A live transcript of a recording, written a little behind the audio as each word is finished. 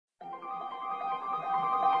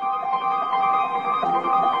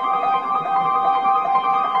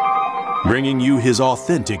bringing you his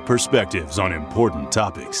authentic perspectives on important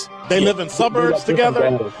topics. They live in suburbs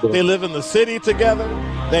together. They live in the city together.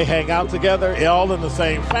 They hang out together, all in the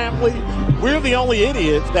same family. We're the only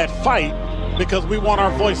idiots that fight because we want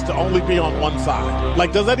our voice to only be on one side.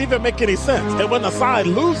 Like, does that even make any sense? And when the side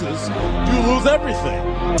loses, you lose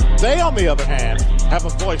everything. They, on the other hand, have a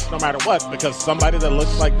voice no matter what because somebody that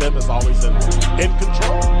looks like them is always in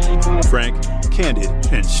control. Frank, candid,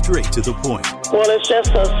 and straight to the point. Well, it's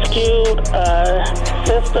just a skewed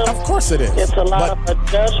system. Of course it is. It's a lot of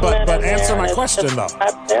judgment. But answer my question, though.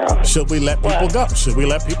 Should we let people go? Should we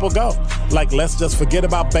let people go? Like, let's just forget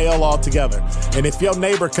about bail altogether. And if your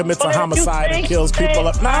neighbor commits a homicide and kills people,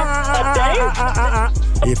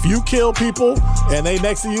 if you kill people and they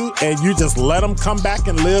next to you and you just let them come back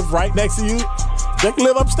and live right next to you, they can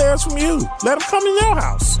live upstairs from you. Let them come in your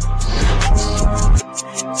house.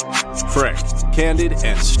 Frank, candid,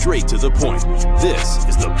 and straight to the point. This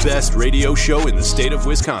is the best radio show in the state of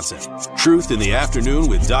Wisconsin. Truth in the Afternoon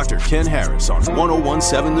with Dr. Ken Harris on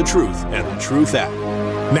 101.7 The Truth and The Truth app.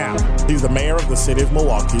 Now, he's the mayor of the city of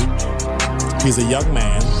Milwaukee. He's a young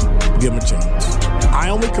man. Give him a chance. I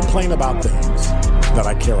only complain about things that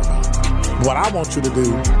I care about. What I want you to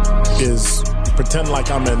do is pretend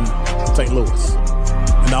like I'm in St. Louis.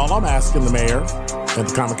 And all I'm asking the mayor and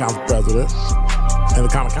the Common Council president and the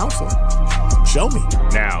Common Council, show me.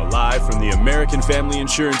 Now, live from the American Family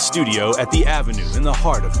Insurance Studio at the Avenue in the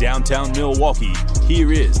heart of downtown Milwaukee,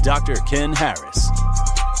 here is Dr. Ken Harris.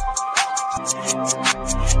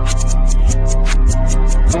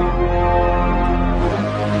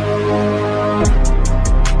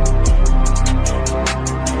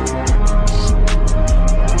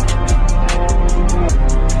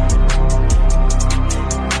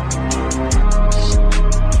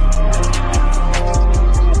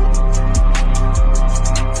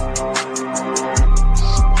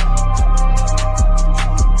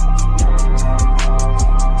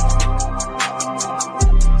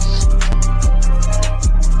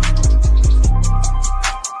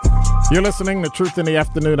 You're listening to Truth in the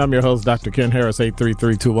Afternoon. I'm your host, Dr. Ken Harris.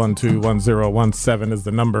 833-212-1017 is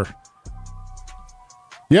the number.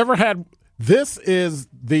 You ever had, this is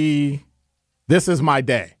my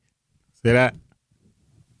day. See that?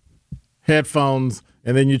 Headphones,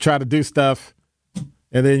 and then you try to do stuff,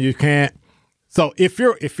 and then you can't. So if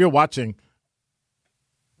you're watching,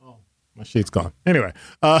 oh, my sheet's gone. Anyway,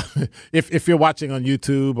 if you're watching on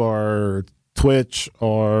YouTube or Twitch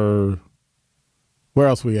or where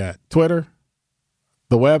else we at? Twitter,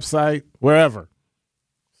 the website, wherever.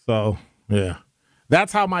 So, yeah.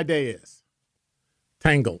 That's how my day is.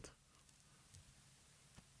 Tangled.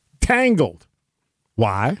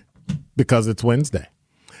 Why? Because it's Wednesday.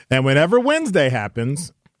 And whenever Wednesday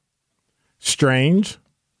happens, strange,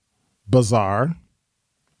 bizarre,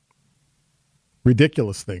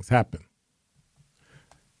 ridiculous things happen.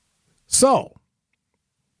 So,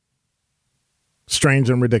 strange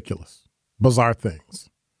and ridiculous. Bizarre things.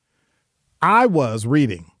 I was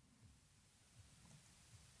reading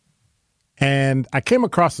and I came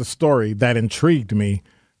across a story that intrigued me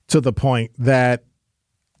to the point that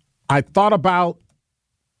I thought about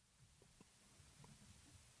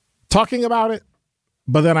talking about it,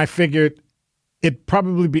 but then I figured it'd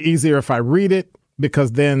probably be easier if I read it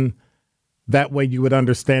because then that way you would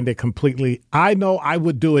understand it completely. I know I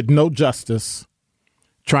would do it no justice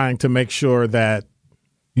trying to make sure that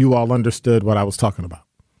you all understood what I was talking about.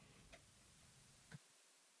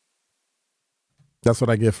 That's what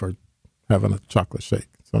I get for having a chocolate shake.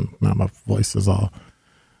 So now my voice is all.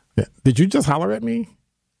 Yeah. Did you just holler at me?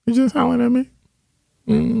 You just hollering at me?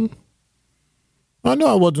 I know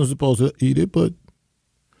I wasn't supposed to eat it, but.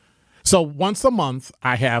 So once a month,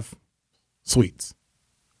 I have sweets.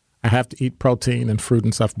 I have to eat protein and fruit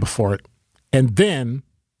and stuff before it. And then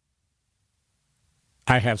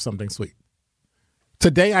I have something sweet.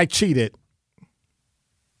 Today I cheated.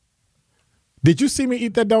 Did you see me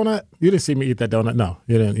eat that donut? You didn't see me eat that donut. No,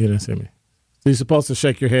 you didn't see me. So you're supposed to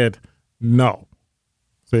shake your head. No.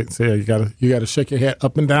 See, you gotta shake your head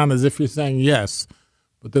up and down as if you're saying yes,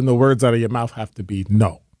 but then the words out of your mouth have to be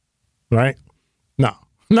no. Right? No.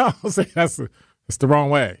 See, that's the wrong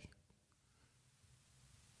way.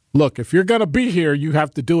 Look, if you're gonna be here, you have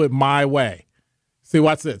to do it my way. See,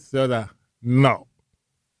 watch this. So no.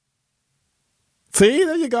 See,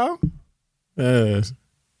 there you go.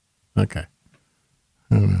 Okay.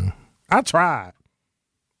 I tried.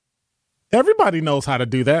 Everybody knows how to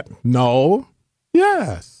do that. No.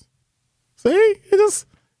 Yes. See, it just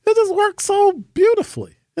works so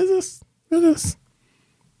beautifully. It just.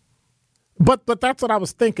 But that's what I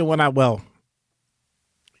was thinking when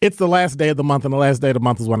It's the last day of the month, and the last day of the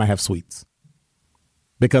month is when I have sweets.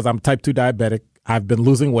 Because I'm type 2 diabetic. I've been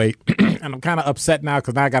losing weight, and I'm kind of upset now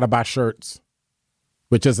because now I got to buy shirts,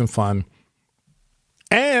 which isn't fun.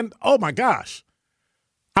 And, oh my gosh,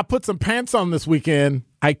 I put some pants on this weekend.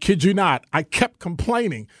 I kid you not. I kept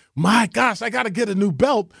complaining. My gosh, I got to get a new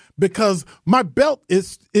belt because my belt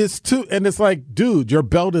is too, and it's like, dude, your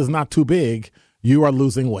belt is not too big. You are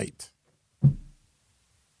losing weight.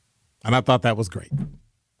 And I thought that was great.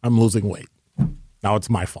 I'm losing weight. Now it's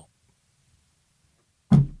my fault.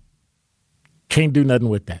 Can't do nothing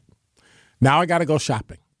with that. Now I got to go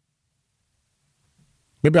shopping.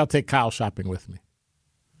 Maybe I'll take Kyle shopping with me.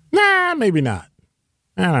 Nah, maybe not.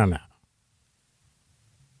 I don't know.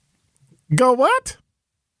 Go what?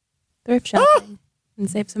 Thrift shopping and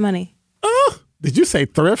save some money. Did you say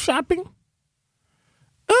thrift shopping?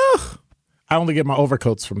 I only get my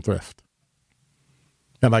overcoats from thrift.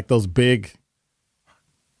 And like those big,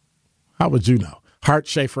 how would you know? Hart,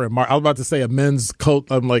 Schaefer, and Mark. I was about to say a men's coat.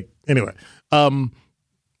 I'm like, anyway.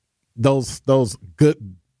 Those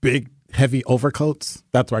good, big, heavy overcoats.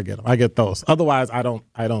 That's where I get them. I get those. Otherwise, I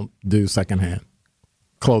don't do secondhand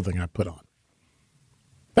clothing I put on.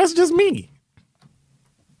 That's just me.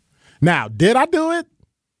 Now, did I do it?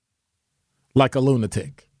 Like a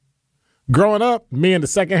lunatic. Growing up, me in the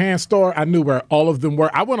secondhand store, I knew where all of them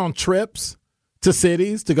were. I went on trips to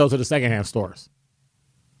cities to go to the secondhand stores.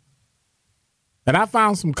 And I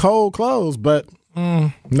found some cold clothes, but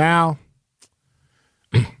now,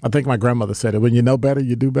 I think my grandmother said it, when you know better,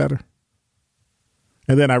 you do better.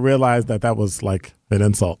 And then I realized that was like an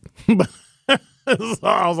insult. So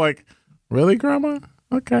I was like, really, Grandma?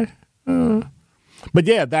 Okay. But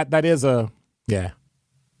yeah, that is yeah.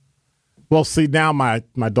 Well, see, now my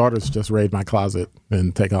daughters just raid my closet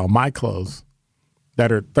and take all my clothes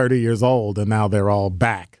that are 30 years old, and now they're all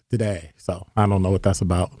back today. So I don't know what that's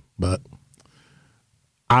about, but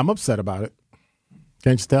I'm upset about it.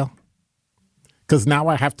 Can't you tell? Because now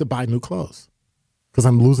I have to buy new clothes because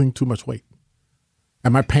I'm losing too much weight.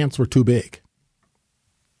 And my pants were too big.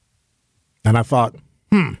 And I thought,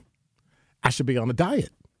 I should be on a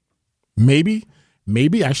diet. Maybe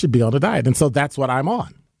I should be on a diet. And so that's what I'm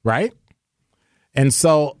on, right? And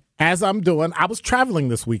so as I'm doing, I was traveling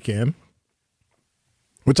this weekend,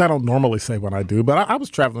 which I don't normally say when I do, but I was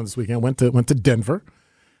traveling this weekend, went to Denver,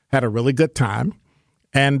 had a really good time.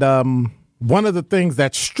 And one of the things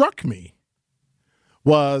that struck me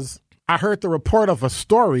was I heard the report of a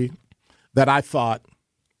story that I thought,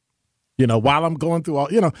 while I'm going through all,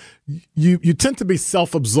 you tend to be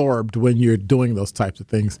self-absorbed when you're doing those types of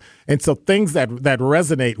things. And so things that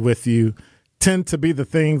resonate with you tend to be the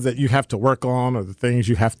things that you have to work on or the things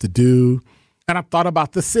you have to do. And I thought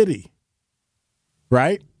about the city,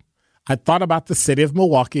 right? I thought about the city of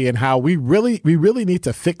Milwaukee and how we really need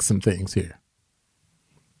to fix some things here.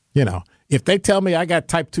 If they tell me I got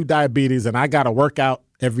type 2 diabetes and I got to work out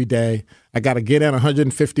every day, I got to get in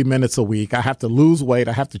 150 minutes a week, I have to lose weight,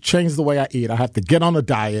 I have to change the way I eat, I have to get on a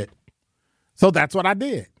diet. So that's what I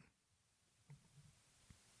did.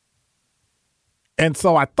 And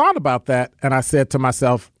so I thought about that and I said to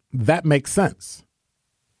myself, that makes sense.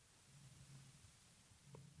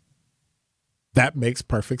 That makes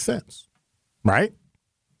perfect sense, right?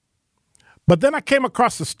 But then I came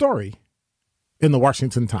across a story in the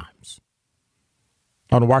Washington Times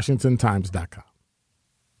on WashingtonTimes.com.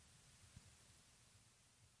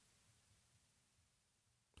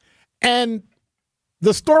 And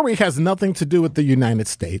the story has nothing to do with the United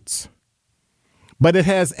States, but it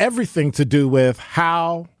has everything to do with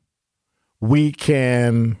how we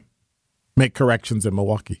can make corrections in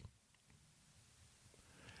Milwaukee.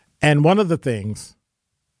 And one of the things,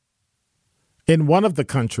 in one of the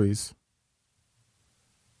countries,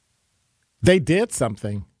 they did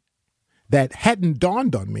something that hadn't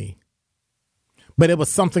dawned on me, but it was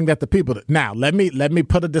something that the people did. Now, let me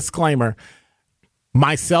put a disclaimer.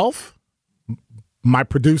 Myself, my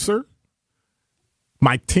producer,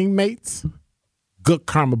 my teammates, Good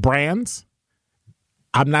Karma Brands,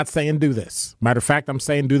 I'm not saying do this. Matter of fact, I'm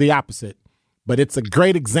saying do the opposite. But it's a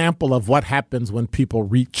great example of what happens when people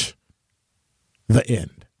reach the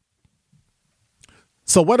end.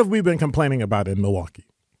 So what have we been complaining about in Milwaukee?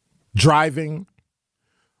 Driving,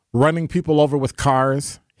 running people over with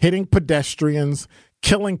cars, hitting pedestrians,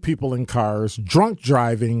 killing people in cars, drunk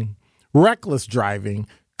driving, reckless driving,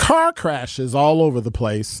 car crashes all over the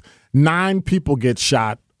place. 9 people get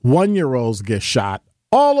shot. 1-year-olds get shot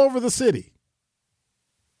all over the city.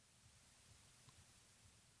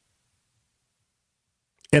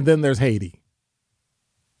 And then there's Haiti.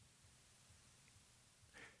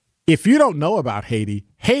 If you don't know about Haiti,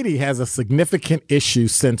 Haiti has a significant issue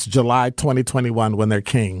since July 2021 when their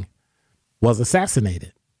king was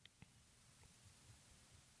assassinated.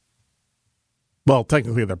 Well,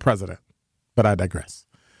 technically their president, but I digress.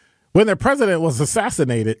 When their president was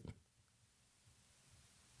assassinated,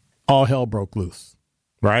 all hell broke loose,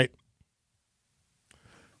 right?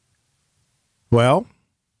 Well,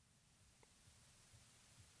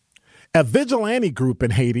 a vigilante group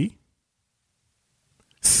in Haiti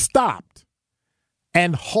stopped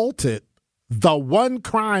and halted the one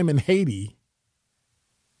crime in Haiti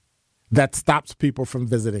that stops people from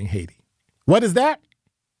visiting Haiti. What is that?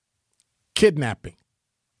 Kidnapping.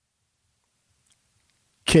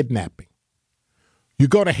 Kidnapping. You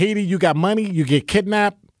go to Haiti, you got money, you get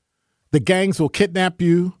kidnapped. The gangs will kidnap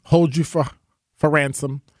you, hold you for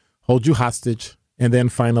ransom, hold you hostage, and then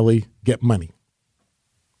finally get money.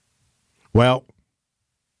 Well,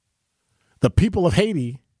 the people of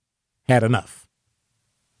Haiti had enough.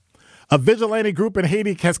 A vigilante group in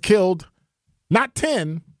Haiti has killed not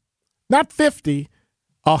 10, not 50,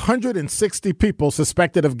 160 people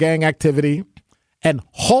suspected of gang activity and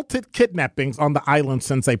halted kidnappings on the island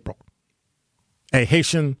since April. A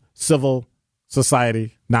Haitian civil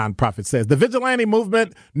society nonprofit says. The vigilante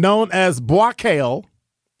movement known as Bois-Kale,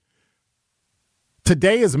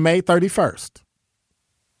 today is May 31st.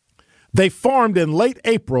 They formed in late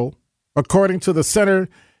April, according to the Center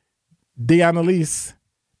d'Analyse,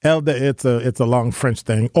 it's a long French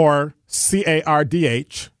thing, or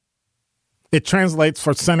CARDH. It translates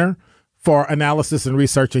for Center for Analysis and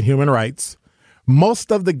Research in Human Rights.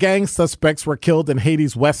 Most of the gang suspects were killed in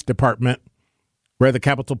Haiti's West Department, where the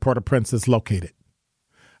capital Port-au-Prince is located.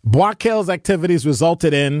 Bois-Kale's activities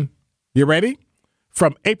resulted in, you ready?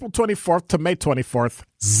 From April 24th to May 24th,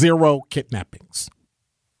 0 kidnappings.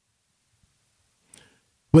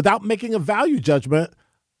 Without making a value judgment,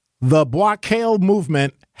 the Bois-Kale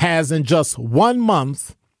movement has in just 1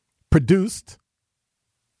 month produced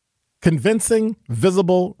convincing,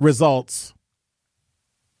 visible results.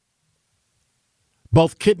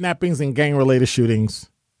 Both kidnappings and gang-related shootings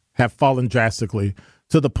have fallen drastically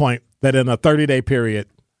to the point that in a 30-day period,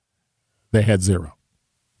 they had 0.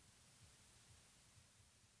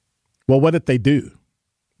 Well, what did they do?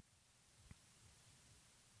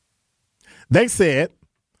 They said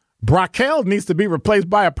Bois-Kale needs to be replaced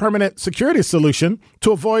by a permanent security solution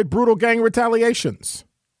to avoid brutal gang retaliations.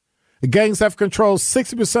 The gangs have controlled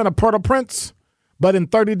 60% of Port-au-Prince, but in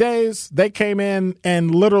 30 days, they came in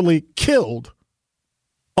and literally killed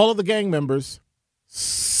all of the gang members,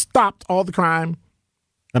 stopped all the crime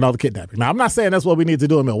and all the kidnapping. Now, I'm not saying that's what we need to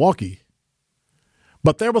do in Milwaukee,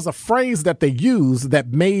 but there was a phrase that they used that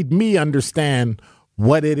made me understand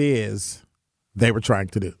what it is they were trying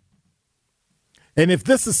to do. And if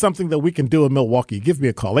this is something that we can do in Milwaukee, give me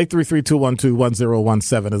a call,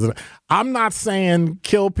 833-212-1017. I'm not saying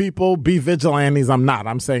kill people, be vigilantes. I'm not.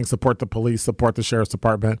 I'm saying support the police, support the sheriff's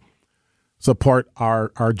department, support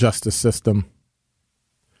our justice system.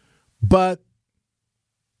 But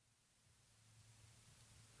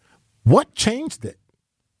what changed it?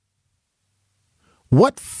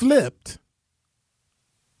 What flipped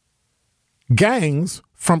gangs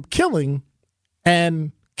from killing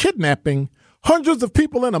and kidnapping hundreds of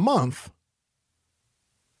people in a month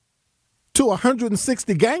to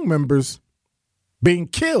 160 gang members being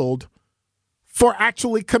killed for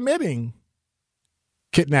actually committing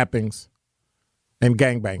kidnappings and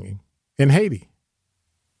gangbanging in Haiti?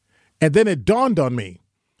 And then it dawned on me,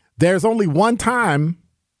 there's only one time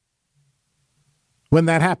when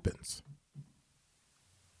that happens.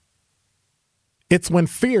 It's when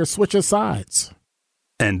fear switches sides.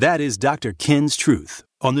 And that is Dr. Ken's Truth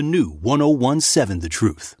on the new 1017 The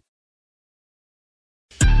Truth.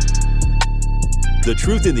 The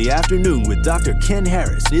Truth in the Afternoon with Dr. Ken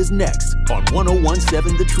Harris is next on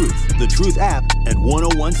 1017 The Truth, The Truth app, and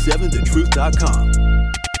 1017thetruth.com.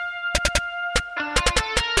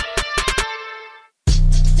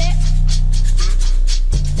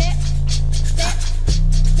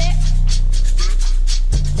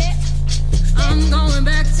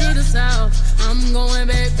 I'm going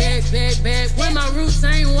back, when my roots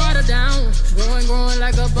ain't watered down. Growing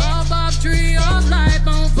like a baobab tree of life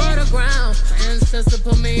on fertile ground. My ancestors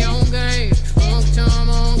put me on game, on charm,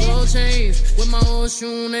 on gold chains, with my old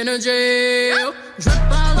shoe in a jail. Drip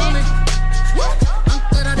all on me. I'm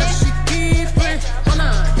good at that shit, keep it. Hold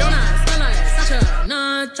up, don't I smell like such a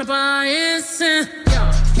non-chopper instant.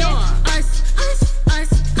 Yeah, pure ice,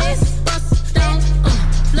 bust down,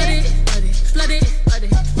 flood it,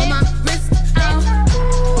 on my wrist out.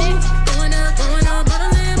 Going up,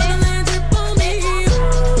 bottle drip on me.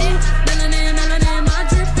 Melanin, my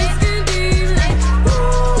drip is skin deep like.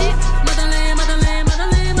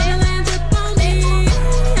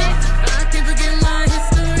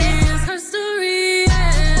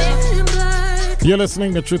 You're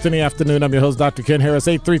listening to Truth in the Afternoon. I'm your host, Dr. Ken Harris.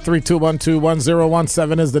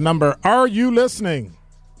 833-212-1017 is the number. Are you listening?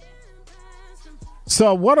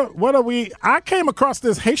 So what are we? I came across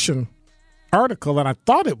this Haitian article and I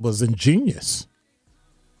thought it was ingenious.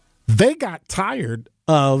 They got tired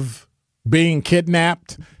of being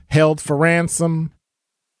kidnapped, held for ransom,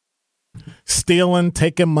 stealing,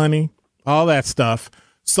 taking money, all that stuff.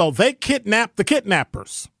 So they kidnapped the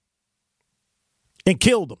kidnappers and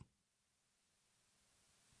killed them.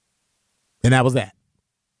 And that was that.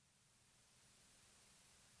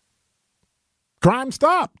 Crime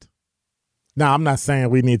stopped. Now, I'm not saying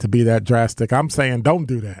we need to be that drastic. I'm saying don't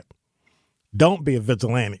do that. Don't be a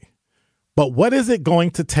vigilante. But what is it going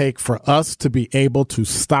to take for us to be able to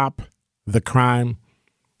stop the crime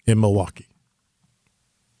in Milwaukee?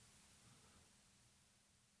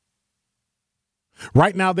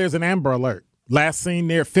 Right now, there's an Amber Alert. Last seen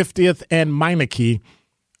near 50th and Meineke,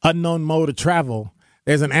 unknown mode of travel.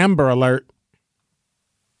 There's an Amber Alert,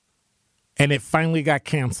 and it finally got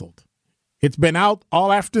canceled. It's been out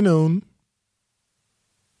all afternoon.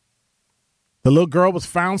 The little girl was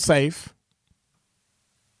found safe.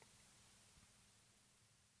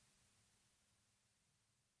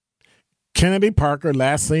 Kennedy Parker,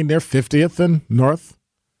 last seen near 50th and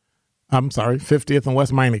 50th and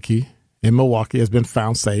West Meineke in Milwaukee, has been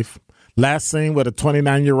found safe. Last seen with a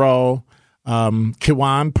 29-year-old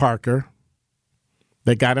Kiwan Parker.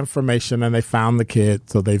 They got information and they found the kid,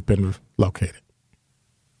 so they've been located.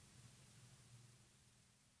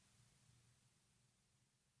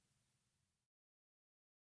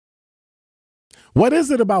 What is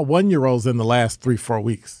it about 1-year-olds in the last 3-4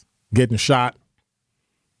 weeks? Getting shot,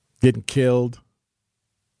 getting killed.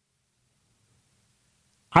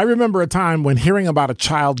 I remember a time when hearing about a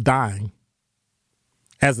child dying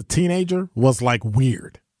as a teenager was like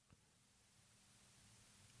weird.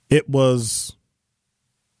 It was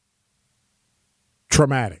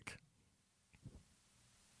traumatic.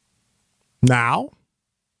 Now,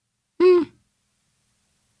 I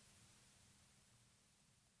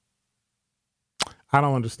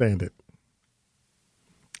don't understand it.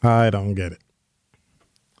 I don't get it.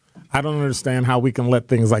 I don't understand how we can let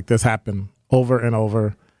things like this happen over and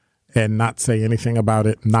over and not say anything about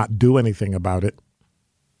it, not do anything about it.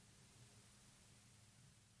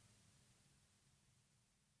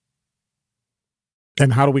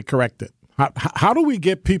 And how do we correct it? How do we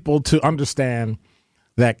get people to understand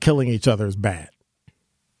that killing each other is bad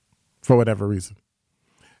for whatever reason?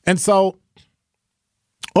 And so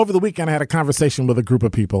over the weekend, I had a conversation with a group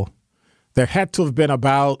of people. There had to have been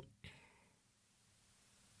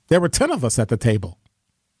there were 10 of us at the table.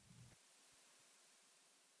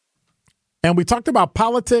 And we talked about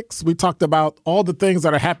politics. We talked about all the things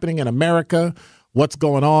that are happening in America, what's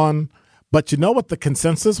going on. But you know what the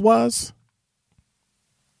consensus was?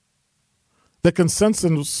 The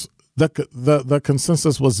consensus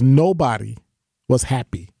was nobody was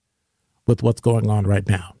happy with what's going on right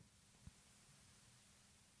now.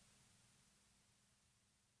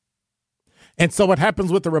 And so what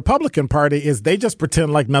happens with the Republican Party is they just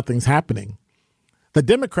pretend like nothing's happening. The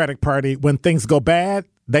Democratic Party, when things go bad,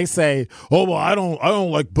 they say, "Oh, well, I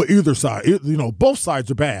don't like either side. Both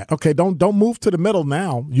sides are bad." Okay, don't move to the middle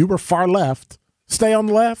now. You were far left. Stay on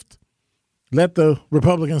the left. Let the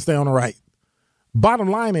Republicans stay on the right. Bottom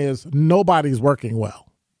line is nobody's working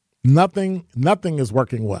well. Nothing is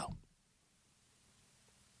working well.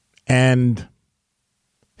 And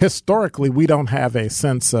historically, we don't have a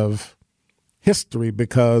sense of history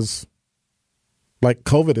because, like,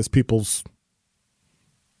 COVID is people's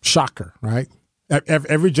shocker, right?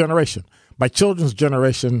 Every generation. My children's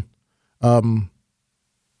generation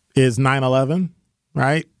is 9/11,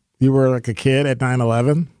 right? You were like a kid at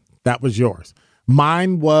 9/11. That was yours.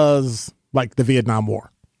 Mine was like the Vietnam War.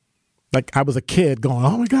 Like, I was a kid going,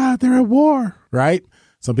 "Oh my God, they're at war," right?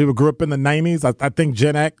 Some people grew up in the 90s. I think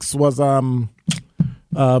Gen X was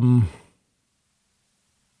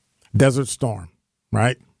Desert Storm,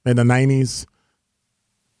 right? In the 90s,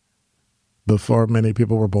 before many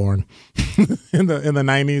people were born, in the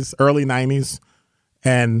 90s, early 90s,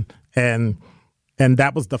 and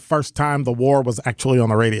that was the first time the war was actually on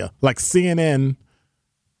the radio. Like, CNN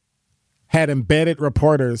had embedded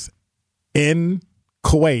reporters in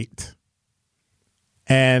Kuwait,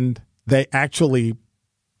 and they actually,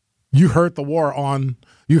 you heard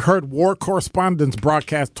war correspondents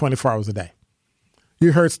broadcast 24 hours a day.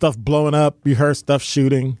 You heard stuff blowing up. You heard stuff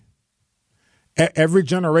shooting. Every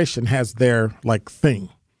generation has their, like, thing.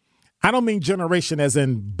 I don't mean generation as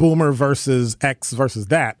in boomer versus X versus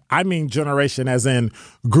that. I mean generation as in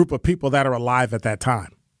group of people that are alive at that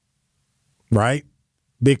time, right?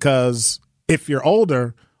 Because If you're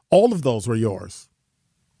older, all of those were yours.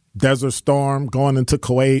 Desert Storm, going into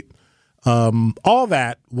Kuwait, all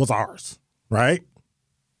that was ours, right?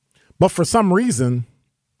 But for some reason,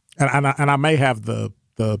 and I may have the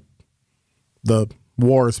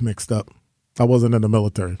wars mixed up. I wasn't in the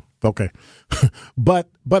military. Okay. but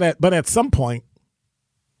at some point,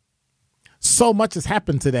 so much has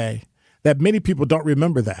happened today that many people don't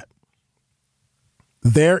remember that.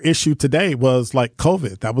 Their issue today was like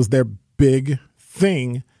COVID. That was their big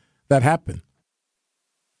thing that happened.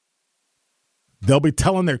 They'll be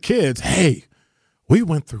telling their kids, hey, we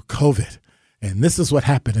went through COVID and this is what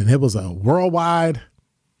happened. And it was a worldwide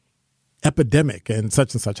epidemic and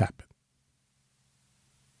such happened.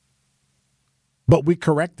 But we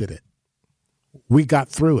corrected it. We got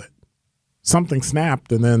through it. Something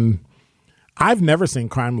snapped, and then I've never seen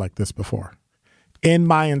crime like this before. In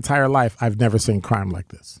my entire life, I've never seen crime like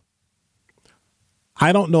this.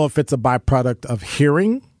 I don't know if it's a byproduct of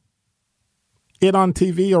hearing it on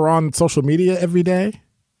TV or on social media every day,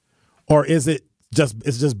 or is it's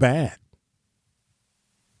just bad?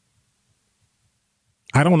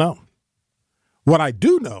 I don't know. What I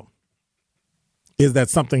do know is that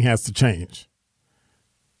something has to change.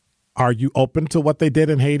 Are you open to what they did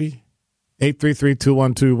in Haiti?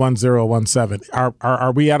 833-212-1017.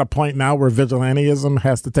 Are we at a point now where vigilantism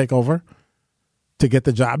has to take over to get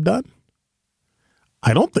the job done?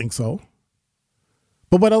 I don't think so.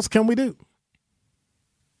 But what else can we do?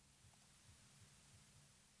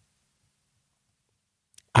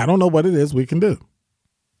 I don't know what it is we can do.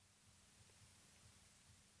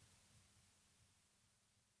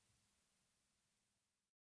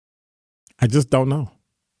 I just don't know.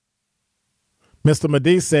 Mr.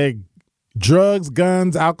 Madi said, drugs,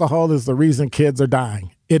 guns, alcohol is the reason kids are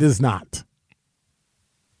dying. It is not.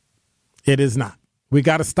 It is not. We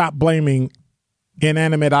got to stop blaming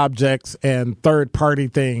inanimate objects and third-party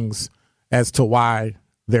things as to why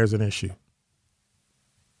there's an issue.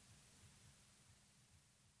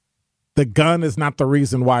 The gun is not the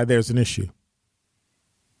reason why there's an issue.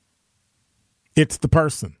 It's the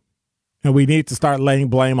person. And we need to start laying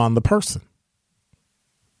blame on the person.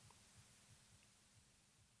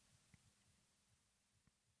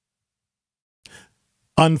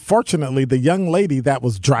 Unfortunately, the young lady that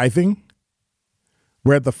was driving,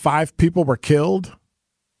 where the 5 people were killed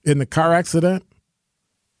in the car accident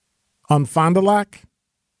on Fond du Lac,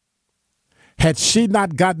 had she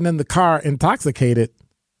not gotten in the car intoxicated,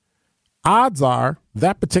 odds are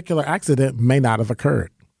that particular accident may not have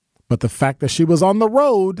occurred. But the fact that she was on the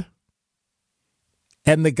road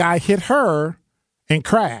and the guy hit her and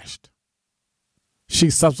crashed, she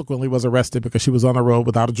subsequently was arrested because she was on the road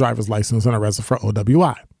without a driver's license and arrested for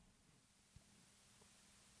OWI.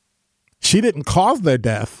 She didn't cause their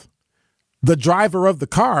death. The driver of the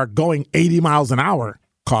car going 80 miles an hour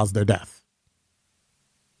caused their death.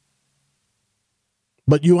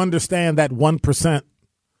 But you understand that 1%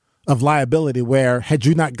 of liability where, had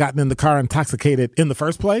you not gotten in the car intoxicated in the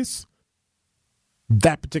first place,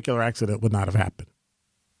 that particular accident would not have happened.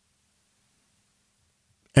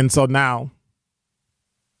 And so now,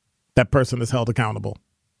 that person is held accountable.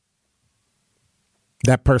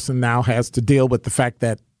 That person now has to deal with the fact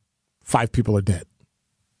that 5 people are dead.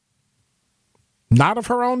 Not of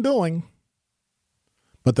her own doing,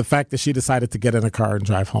 but the fact that she decided to get in a car and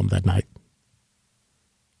drive home that night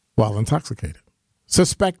while intoxicated.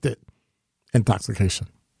 Suspected intoxication.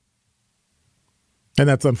 And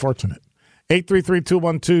that's unfortunate.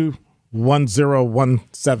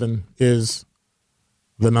 833-212-1017 is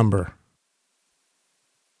the number.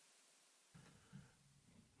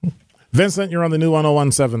 Vincent, you're on the new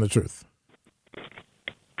 1017 The Truth.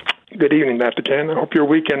 Good evening, Dr. Ken. I hope your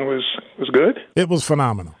weekend was good. It was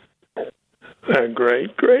phenomenal. Great.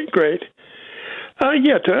 What I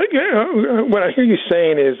hear you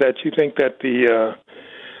saying is that you think that the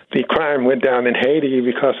crime went down in Haiti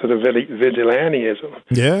because of the vigilantism.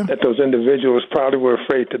 Yeah. That those individuals probably were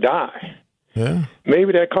afraid to die. Yeah.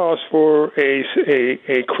 Maybe that calls for a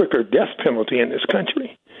quicker death penalty in this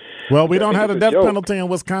country. Well, we don't have a death penalty in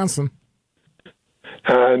Wisconsin.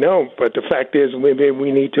 No, but the fact is maybe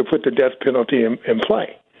we need to put the death penalty in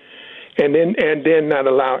play. And then not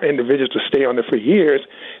allow individuals to stay on it for years.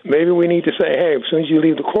 Maybe we need to say, hey, as soon as you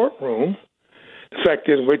leave the courtroom, the fact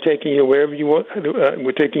is we're taking you wherever you want.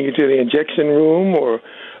 We're taking you to the injection room or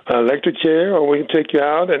electric chair, or we can take you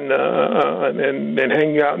out and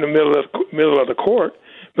hang you out in the middle of the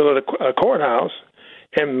courthouse.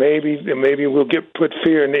 And maybe we'll put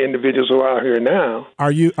fear in the individuals who are out here now.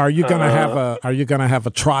 Are you gonna have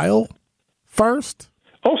a trial first?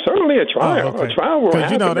 Oh, certainly a trial. Oh, okay. A trial will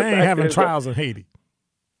happen. Because they ain't having trials in Haiti.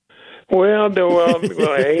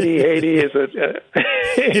 Haiti is a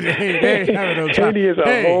Haiti is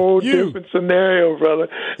a whole different scenario, brother,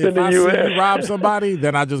 than the U.S. If you rob somebody,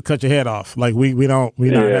 then I just cut your head off. Like we not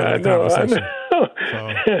having a conversation.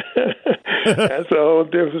 That's a whole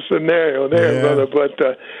different scenario there, brother. But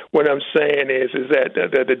what I'm saying is that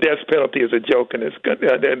the death penalty is a joke in this country.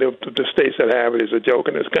 The states that have it is a joke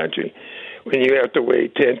in this country. When you have to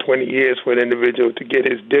wait 10, 20 years for an individual to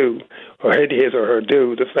get his due, or his or her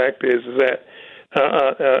due, the fact is that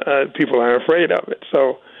people are afraid of it.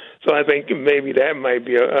 So I think maybe that might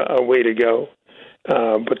be a way to go.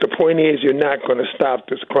 But the point is, you're not going to stop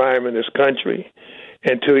this crime in this country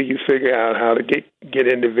until you figure out how to get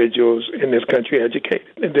individuals in this country educated.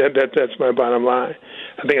 That's my bottom line.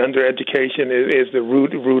 I think undereducation is the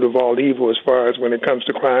root of all evil as far as when it comes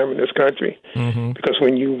to crime in this country. Mm-hmm. Because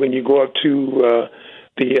when you go up to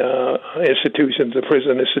the institutions, the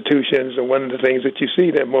prison institutions, and one of the things that you see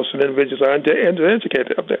that most of the individuals are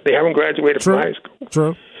undereducated up there. They haven't graduated from high school.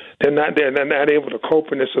 True. They're not able to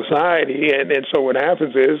cope in this society, and so what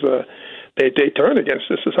happens is they turn against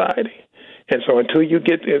the society. And so until you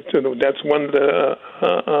get that's one of the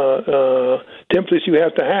templates you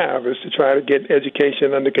have to have is to try to get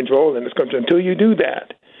education under control in this country. Until you do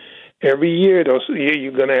that, every year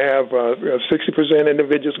you're going to have 60%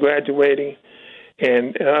 individuals graduating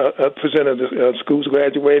and percent of the schools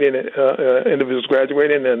graduating, individuals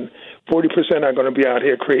graduating, and 40% are going to be out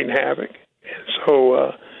here creating havoc. And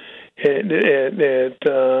so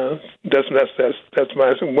that's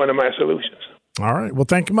one of my solutions. All right. Well,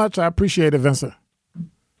 thank you much. I appreciate it, Vincent.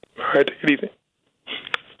 All right. Take it easy.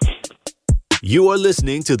 You are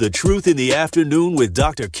listening to The Truth in the Afternoon with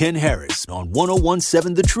Dr. Ken Harris on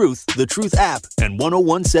 101.7 The Truth app, and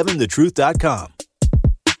 101.7thetruth.com.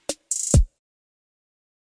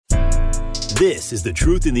 This is The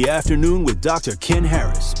Truth in the Afternoon with Dr. Ken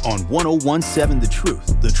Harris on 101.7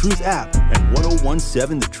 The Truth app, and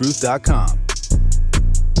 101.7thetruth.com.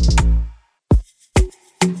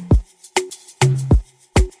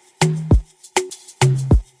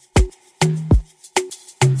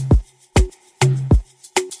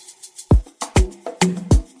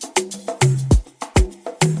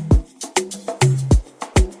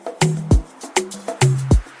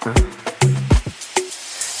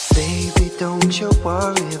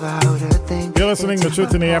 You're listening to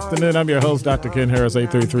Truth in the Afternoon. I'm your host, Dr. Ken Harris.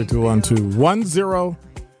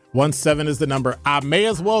 833-212-1017 is the number. I may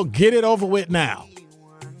as well get it over with now.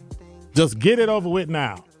 Just get it over with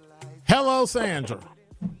now. Hello, Sandra.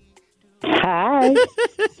 Hi.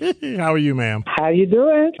 How are you, ma'am? How you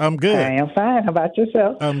doing? I'm good. I am fine. How about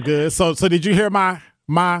yourself? I'm good. So did you hear my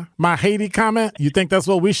Haiti comment? You think that's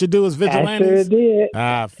what we should do as vigilantes? I sure did.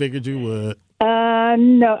 I figured you would.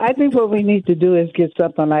 No, I think what we need to do is get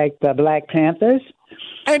something like the Black Panthers.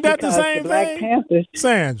 Ain't that the same Black thing? Panthers.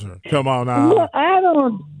 Sandra, come on now. Well, I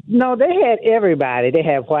don't know. They had everybody. They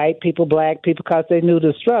had white people, black people, because they knew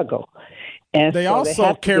the struggle. And they so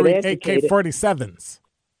also carried AK-47s.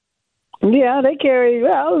 Yeah, they carry.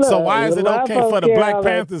 Well, so why is it okay for the Black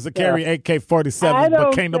Panthers to carry AK-47s,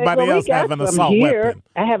 but can't nobody else have an assault weapon?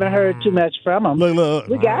 I haven't heard too much from them. Look.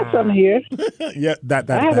 We got some here. Yeah, that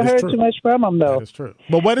I haven't heard too much from them, though. That is true.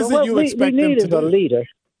 But what is it you expect them to do? We need a leader.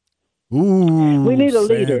 Ooh, we need a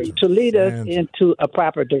leader to lead us into a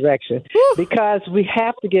proper direction because we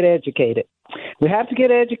have to get educated. We have to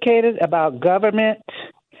get educated about government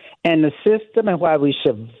and the system and why we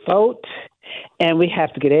should vote. And we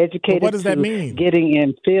have to get educated. What does that mean? Getting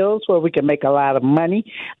in fields where we can make a lot of money.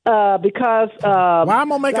 Because why I'm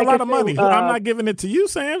gonna make a lot of money? I'm not giving it to you,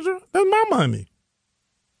 Sandra. That's my money.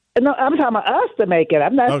 No, I'm talking about us to make it.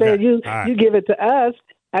 I'm not saying you give it to us.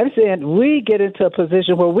 I'm saying we get into a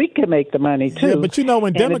position where we can make the money too. Yeah, but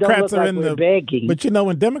when Democrats are begging. But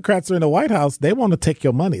when Democrats are in the White House, they want to take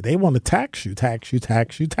your money. They want to tax you.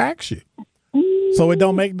 So it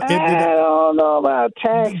don't make. I don't know about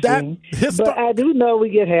taxing, but I do know we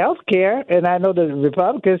get health care, and I know the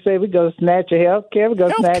Republicans say we're going to snatch your health care. We're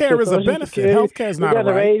going to snatch your Social Health care is a benefit. Health care is not right.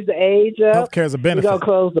 We're going to raise the age up. Health care is a benefit. We're going to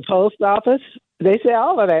close the post office. They say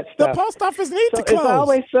all of that stuff. The post office needs to close. It's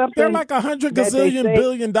always something. They're like $100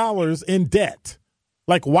 billion in debt.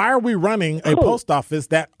 Like, why are we running a post office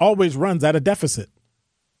that always runs at a deficit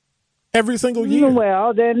every single year?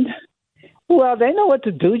 Well, they know what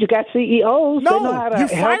to do. You got CEOs. No, they know how to you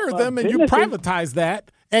fire them and you privatize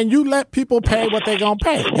that, and you let people pay what they're going to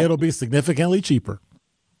pay. It'll be significantly cheaper.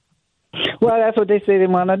 Well, that's what they say they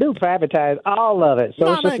want to do, privatize all of it.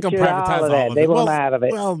 No, they ain't going to privatize all of that. They want out of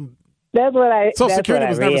it. Well, that's what I Social Security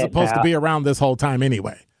was never read supposed to be around this whole time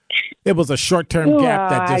anyway. It was a short-term gap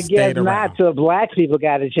that just stayed around. I guess not till black people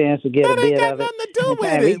got a chance to get a bit of it. That ain't got nothing to do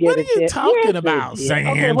with it. What are you talking about,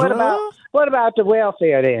 Sandra? Okay, what about the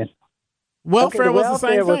welfare then? Welfare was the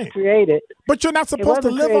same thing. Was created. But you're not supposed to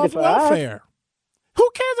live off welfare. Who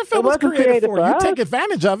cares if it was created for you? You take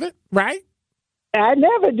advantage of it, right? I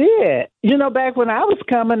never did. You know, back when I was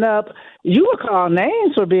coming up, you would call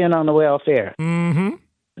names for being on the welfare. Mm-hmm.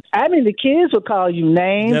 I mean, the kids would call you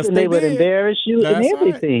names, and they would embarrass you and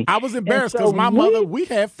everything. Right. I was embarrassed because my mother, we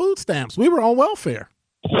had food stamps. We were on welfare.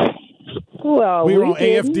 Well, we were on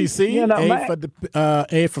AFDC,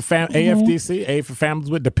 AFDC, A for families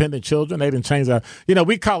with dependent children. They didn't change that. You know,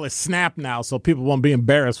 we call it SNAP now, so people won't be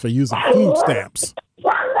embarrassed for using food stamps.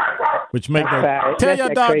 Which make them tell your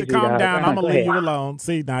dog to calm down. I'm gonna leave you alone.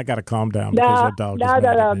 See, now I gotta calm down because your dog.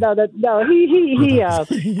 No. He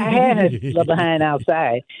I had his behind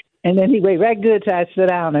outside, and then he wait right good till I sit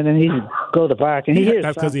down, and then he go to bark, and he hears.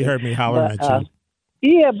 That's because he heard me hollering at you.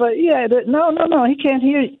 No, he can't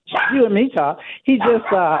hear you and me talk. He's just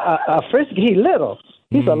a frisky. He's little.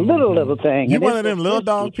 He's a little thing. You one of them little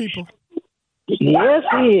dog people? Yes,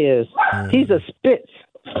 he is. He's a Spitz.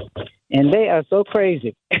 And they are so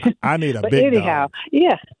crazy. I need a big dog.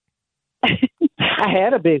 Yeah. I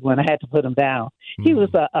had a big one. I had to put him down. He was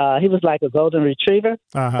like a golden retriever,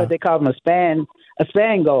 but they called him a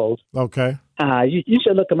Spangold. Okay. You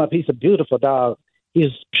should look him up. He's a beautiful dog.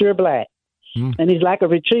 He's pure black, and he's like a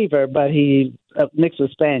retriever, but he's mixed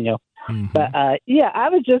with Spaniel. Mm-hmm. But I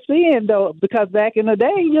was just seeing though, because back in the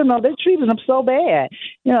day, you know, they treated him so bad.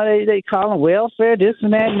 You know, they call him welfare, this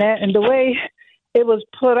and that, and the way it was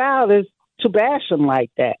put out is to bash them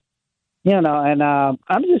like that, you know. And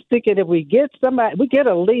I'm just thinking if we get somebody, we get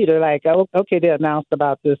a leader like, okay, they announced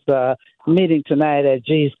about this meeting tonight at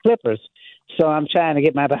G's Clippers, so I'm trying to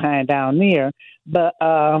get my behind down there. But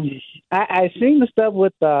I seen the stuff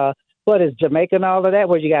with what is Jamaica and all of that,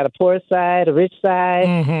 where you got a poor side, a rich side,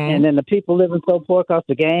 and then the people living so poor because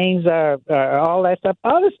the gangs are all that stuff.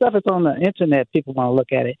 All this stuff is on the internet. People want to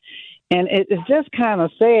look at it. And it's just kind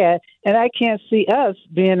of sad, and I can't see us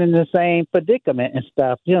being in the same predicament and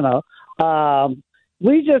stuff, you know.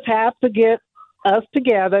 We just have to get us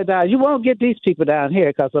together. Now, you won't get these people down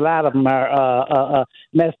here because a lot of them are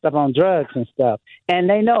messed up on drugs and stuff, and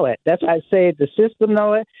they know it. That's why I say the system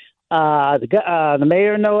know it, the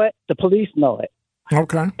mayor know it, the police know it.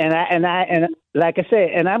 Okay. And like I said,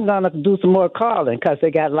 and I'm going to do some more calling because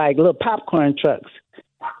they got like little popcorn trucks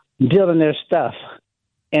dealing their stuff.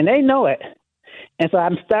 And they know it. And so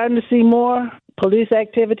I'm starting to see more police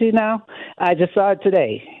activity now. I just saw it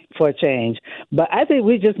today for a change. But I think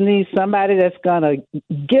we just need somebody that's going to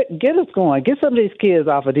get us going, get some of these kids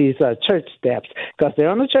off of these church steps, because they're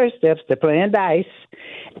on the church steps, they're playing dice,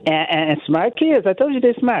 and smart kids. I told you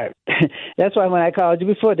they're smart. That's why when I called you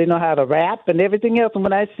before, they know how to rap and everything else. And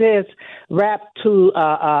when I says rap to,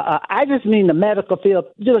 I just mean the medical field,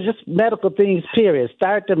 you know, just medical things, period.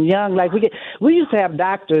 Start them young. Like we used to have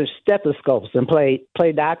doctors' stethoscopes and play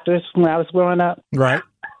doctors when I was growing up. Right.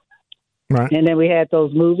 Right. And then we had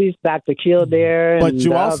those movies, Dr. Kildare. But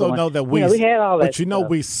you also know that we had all that. But you know,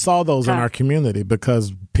 we saw those in our community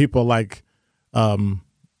because people like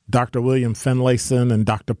Dr. William Finlayson and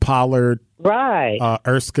Dr. Pollard, right?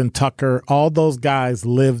 Erskine Tucker, all those guys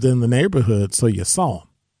lived in the neighborhood, so you saw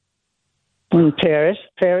them. Parrish.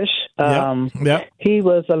 Yep. He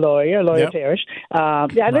was a lawyer Parrish. I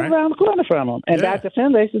live around the corner from him. And Dr.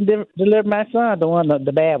 Finlayson delivered my son,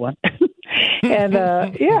 the bad one. And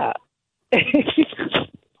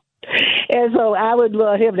and so I would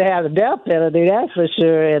want him to have the death penalty, that's for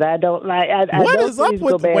sure. And I don't like. What is up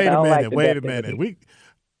with? Wait a minute. Wait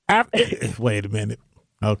a minute.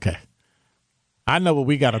 Okay. I know what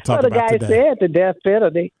we got to talk about today. The guy said the death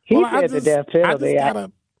penalty. He said the death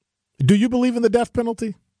penalty. Do you believe in the death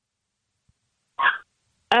penalty?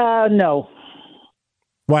 No.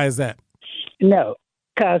 Why is that? No,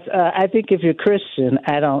 because I think if you're Christian,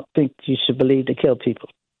 I don't think you should believe to kill people.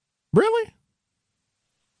 Really?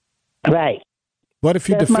 Right. What if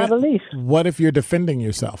you That's my belief. What if you're defending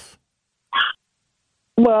yourself?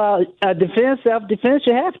 Well, self-defense,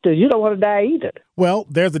 you have to. You don't want to die either. Well,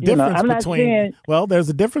 there's a difference there's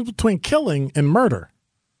a difference between killing and murder.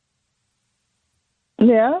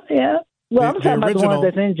 Yeah. Well, I'm talking about the ones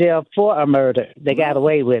that's in jail for a murder. They got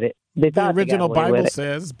away with it. The original Bible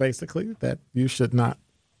says basically that you should not.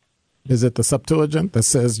 Is it the Septuagint that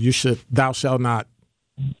says thou shalt not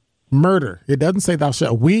murder? It doesn't say thou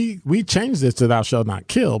shalt. We changed this to thou shalt not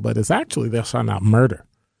kill, but it's actually thou shalt not murder.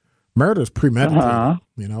 Murder is premeditated.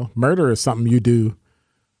 You know, murder is something you do.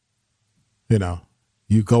 You know,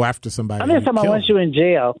 you go after somebody. I'm just talking about once you're in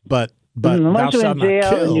jail. But thou once you're shalt in not jail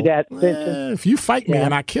kill. and you got sentenced, If you fight me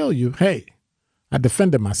and I kill you, hey, I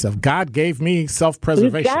defended myself. God gave me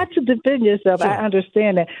self-preservation. you got to defend yourself. Sure. I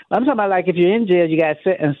understand that. I'm talking about like if you're in jail, you got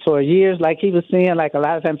sentenced for years. Like he was saying, like a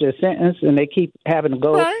lot of times you're sentenced and they keep having to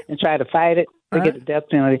go and try to fight it to get the death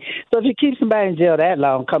penalty. So if you keep somebody in jail that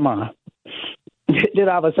long, come on. Then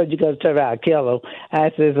all of a sudden you got to turn around and kill them.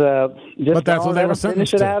 I says, just but that's what they were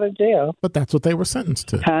sentenced to. Out of jail. But that's what they were sentenced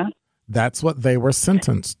to. Huh? That's what they were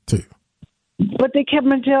sentenced to. But they kept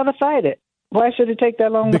them in jail to fight it. Why should it take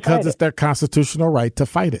that long because to fight it's their constitutional right to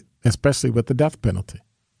fight it, especially with the death penalty.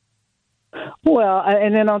 Well,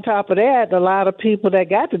 and then on top of that, a lot of people that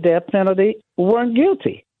got the death penalty weren't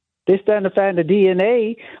guilty. They're starting to find the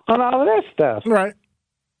DNA on all of that stuff. Right.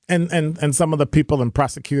 And some of the people and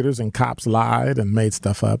prosecutors and cops lied and made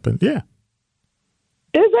stuff up. And yeah.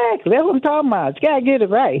 Exactly. That's what I'm talking about. You got to get it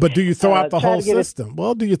right. But do you throw out the whole system?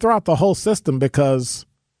 Well, do you throw out the whole system because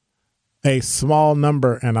a small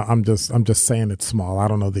number, and I'm just saying it's small, I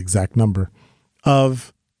don't know the exact number,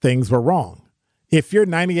 of things were wrong? If you're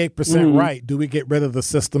 98% right, do we get rid of the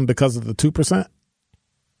system because of the 2%?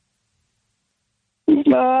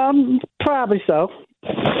 Probably so.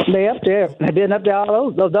 They up there. They've been up there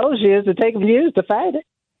all those years. It take them years to fight it.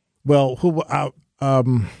 Well,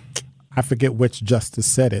 I forget which justice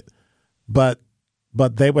said it, but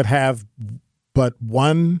they would have but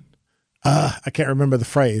one. I can't remember the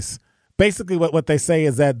phrase. Basically, what they say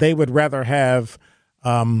is that they would rather have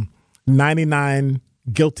 99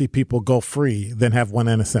 guilty people go free than have one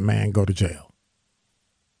innocent man go to jail.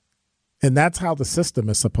 And that's how the system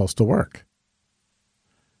is supposed to work.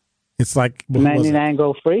 It's like 99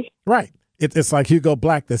 go free. Right. It's like Hugo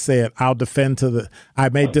Black that said, I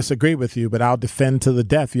may disagree with you, but I'll defend to the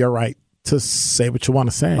death your right to say what you want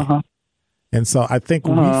to say. And so I think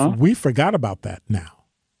we forgot about that now.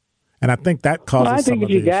 And I think that causes some of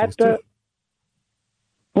the issues too.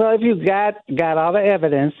 Well, if you got all the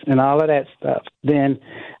evidence and all of that stuff, then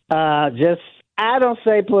I don't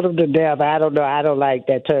say put them to death. I don't know. I don't like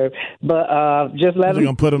that term. But just let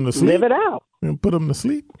them put them to sleep? Live it out. You gonna put them to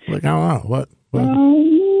sleep? Like, I don't know. What?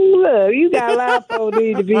 Look, you got a lot of folks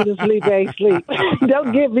need to be to sleep, ain't sleep.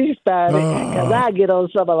 Don't get me started, because I get on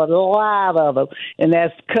some of a lot of them. And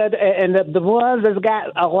that's cut. And the ones that's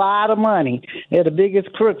got a lot of money, they're the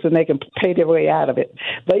biggest crooks, and they can pay their way out of it.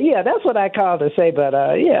 But, yeah, that's what I called to say. But,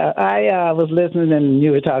 yeah, I was listening, and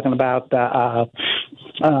you were talking about a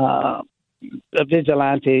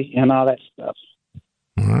vigilante and all that stuff.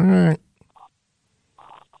 All right.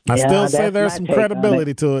 I still say there's some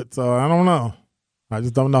credibility to it, so I don't know. I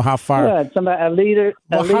just don't know how far. Yeah, a leader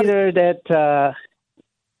that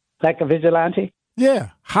like a vigilante. Yeah.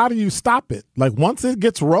 How do you stop it? Like once it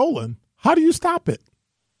gets rolling, how do you stop it?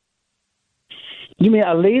 You mean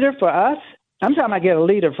a leader for us? I'm talking about get a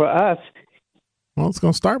leader for us. Well, it's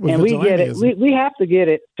going to start with and we get it. We have to get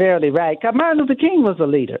it fairly right. Because Martin Luther King was a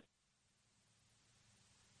leader.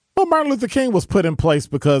 Well, Martin Luther King was put in place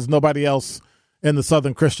because nobody else in the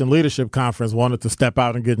Southern Christian Leadership Conference wanted to step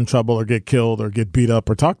out and get in trouble or get killed or get beat up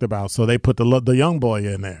or talked about. So they put the young boy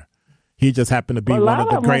in there. He just happened to be one of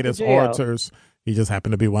the greatest orators. He just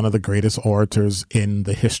happened to be one of the greatest orators in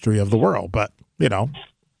the history of the world. But, then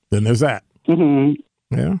there's that. Mm-hmm.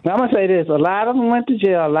 Yeah. I'm going to say this. A lot of them went to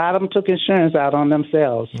jail. A lot of them took insurance out on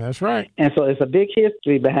themselves. That's right. And so it's a big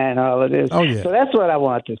history behind all of this. Oh, yeah. So that's what I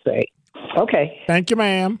want to say. Okay. Thank you,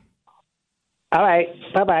 ma'am. All right.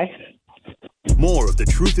 Bye-bye. More of The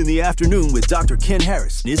Truth in the Afternoon with Dr. Ken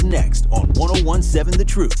Harris is next on 1017 The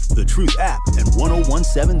Truth, The Truth app, and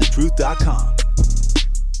 1017thetruth.com.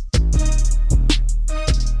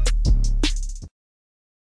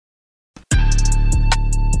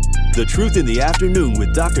 The Truth in the Afternoon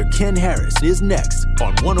with Dr. Ken Harris is next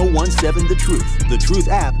on 1017 The Truth, The Truth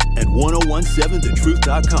app, and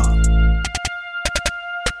 1017thetruth.com.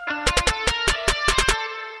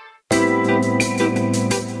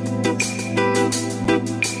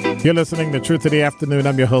 You're listening to Truth of the Afternoon.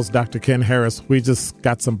 I'm your host, Dr. Ken Harris. We just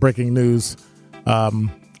got some breaking news.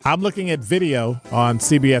 I'm looking at video on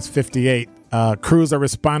CBS 58. Crews are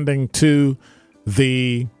responding to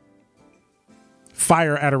the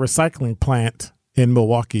fire at a recycling plant in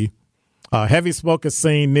Milwaukee. Heavy smoke is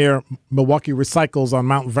seen near Milwaukee Recycles on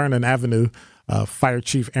Mount Vernon Avenue. Fire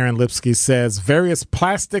Chief Aaron Lipsky says various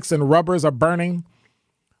plastics and rubbers are burning,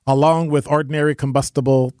 along with ordinary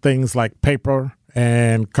combustible things like paper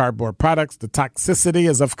and cardboard products. The toxicity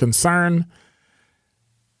is of concern.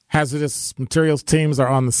 Hazardous materials teams are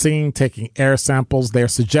on the scene taking air samples. They're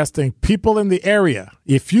suggesting people in the area,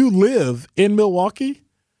 if you live in Milwaukee,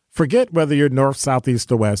 forget whether you're north, south,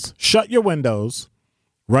 east, or west, shut your windows,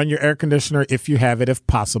 Run your air conditioner if you have it, if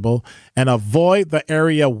possible, and avoid the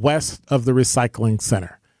area west of the recycling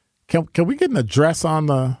center. Can we get an address on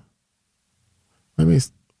the?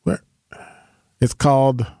 Where? It's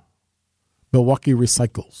called Milwaukee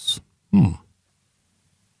Recycles. And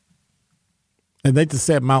they just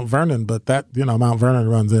said Mount Vernon, but that, Mount Vernon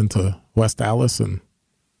runs into West Allis and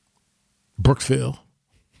Brookfield.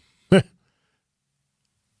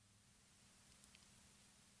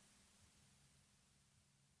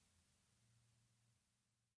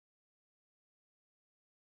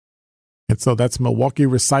 And so that's Milwaukee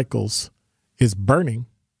Recycles is burning.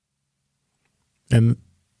 And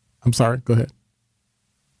I'm sorry, go ahead.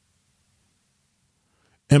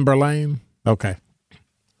 Ember Lane. Okay.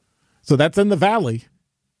 So that's in the valley.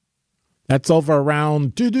 That's over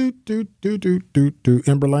around Ember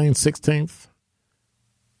Lane, 16th,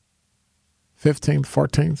 15th,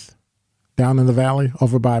 14th, down in the valley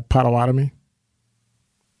over by Potawatomi.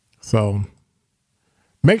 So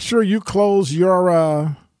make sure you close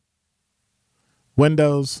your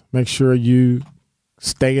windows. Make sure you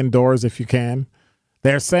stay indoors if you can.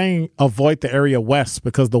 They're saying avoid the area west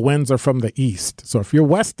because the winds are from the east. So if you're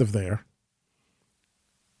west of there,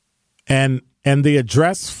 and the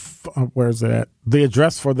address, where is it at? The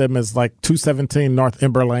address for them is like 217 North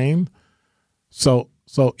Ember Lane. So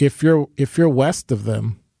if you're west of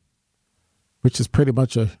them, which is pretty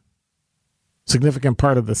much a significant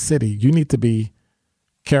part of the city, you need to be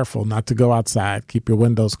careful not to go outside. Keep your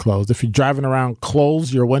windows closed. If you're driving around,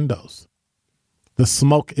 close your windows. The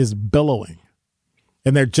smoke is billowing.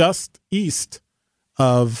 And they're just east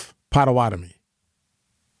of Potawatomi.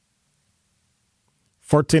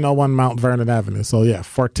 1401 Mount Vernon Avenue. So,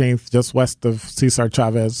 14th, just west of Cesar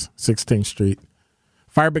Chavez, 16th Street.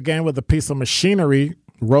 Fire began with a piece of machinery,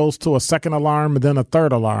 rose to a second alarm, and then a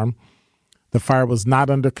third alarm. The fire was not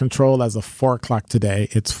under control as of 4 o'clock today.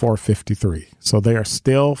 It's 4:53. So they are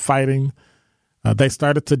still fighting. They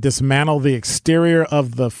started to dismantle the exterior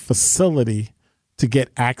of the facility to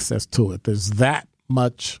get access to it. There's that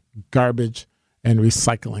much garbage and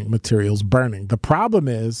recycling materials burning. The problem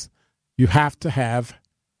is you have to have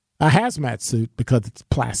a hazmat suit because it's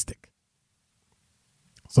plastic.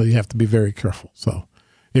 So you have to be very careful. So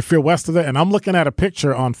if you're west of it, and I'm looking at a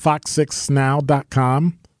picture on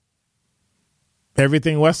fox6now.com,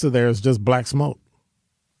 everything west of there is just black smoke.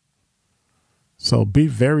 So be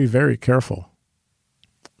very, very careful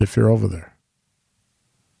if you're over there.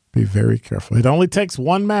 Be very careful. It only takes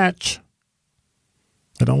one match.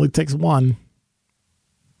 It only takes one.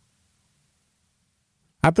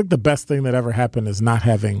 I think the best thing that ever happened is not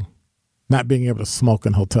being able to smoke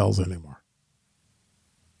in hotels anymore.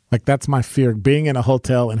 Like, that's my fear, being in a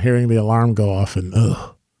hotel and hearing the alarm go off and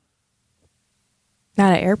ugh.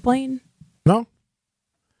 Not an airplane? No.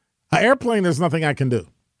 An airplane, there's nothing I can do.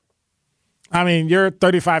 I mean, you're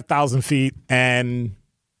 35,000 feet and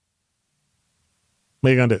what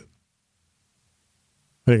are you going to do?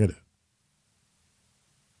 What are you going to do?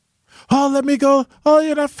 Oh, let me go. Oh,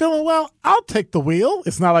 you're not feeling well? I'll take the wheel.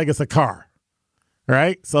 It's not like it's a car,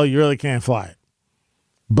 right? So you really can't fly it.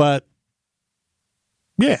 But,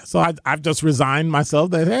 yeah, so I've just resigned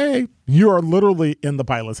myself that, hey, you are literally in the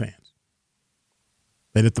pilot's hands.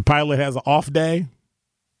 And if the pilot has an off day,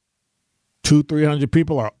 200-300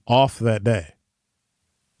 people are off that day.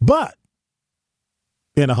 But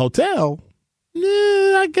in a hotel,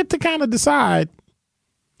 I get to kind of decide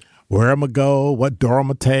where I'm going to go, what door I'm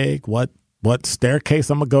going to take, what staircase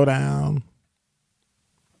I'm going to go down.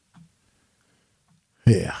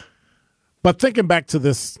 Yeah. But thinking back to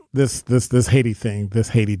this Haiti thing, this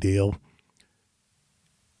Haiti deal,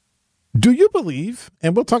 do you believe,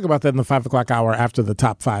 and we'll talk about that in the 5 o'clock hour after the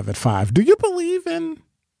top 5 at 5, do you believe in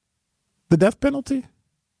the death penalty?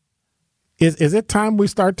 Is it time we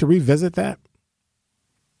start to revisit that?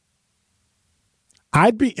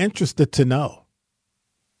 I'd be interested to know.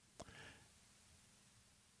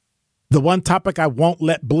 The one topic I won't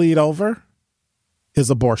let bleed over is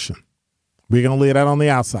abortion. We're going to leave that on the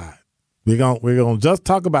outside. We're going to just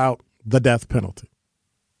talk about the death penalty.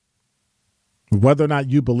 Whether or not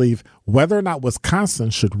you believe, whether or not Wisconsin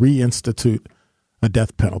should reinstitute a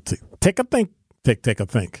death penalty. Take a think. Take a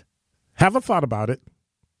think. Have a thought about it.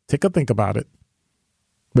 Take a think about it.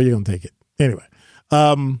 Where you going to take it? Anyway,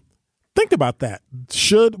 think about that.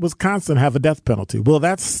 Should Wisconsin have a death penalty? Will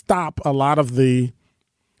that stop a lot of the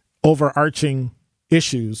overarching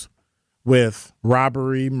issues with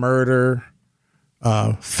robbery, murder,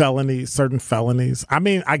 felonies, certain felonies? I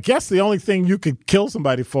mean, I guess the only thing you could kill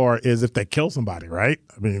somebody for is if they kill somebody, right?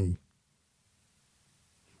 I mean,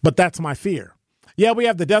 but that's my fear. Yeah, we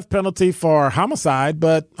have the death penalty for homicide,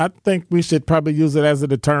 but I think we should probably use it as a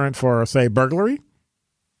deterrent for, say, burglary.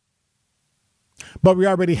 But we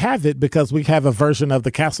already have it because we have a version of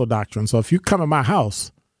the castle doctrine. So if you come in my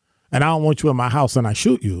house and I don't want you in my house and I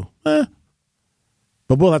shoot you, but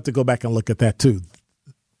we'll have to go back and look at that too.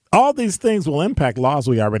 All these things will impact laws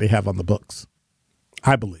we already have on the books,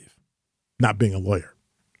 I believe, not being a lawyer.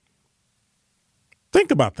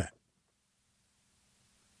 Think about that.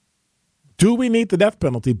 Do we need the death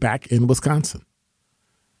penalty back in Wisconsin?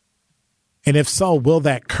 And if so, will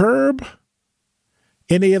that curb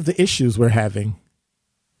any of the issues we're having?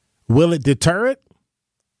 Will it deter it?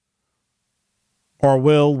 Or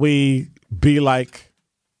will we be like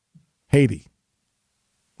Haiti?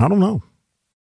 I don't know.